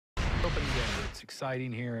opening day. It's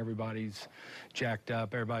exciting here. Everybody's jacked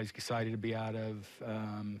up. Everybody's excited to be out of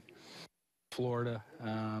Florida.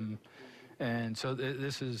 And so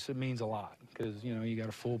it means a lot because, you know, you got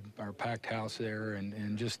a full or packed house there,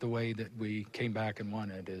 and just the way that we came back and won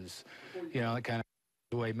it is, you know, it kind of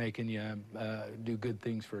the way making you do good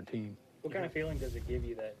things for a team. What kind of feeling does it give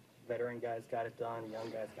you that veteran guys got it done, young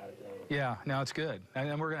guys got it done? Yeah, no, it's good.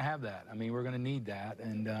 And we're going to have that. I mean, we're going to need that.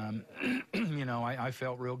 And, you know, I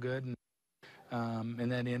felt real good in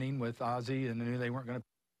that inning with Ozzie, and I knew they weren't going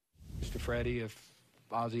to Freddie if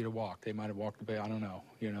Ozzie to walk. They might have walked the bay. I don't know,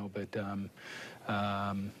 you know, but,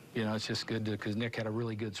 you know, it's just good because Nick had a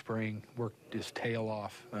really good spring, worked his tail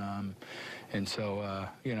off. And so,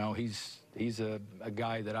 you know, he's a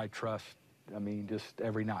guy that I trust. I mean, just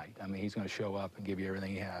every night. I mean, he's going to show up and give you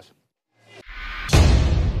everything he has.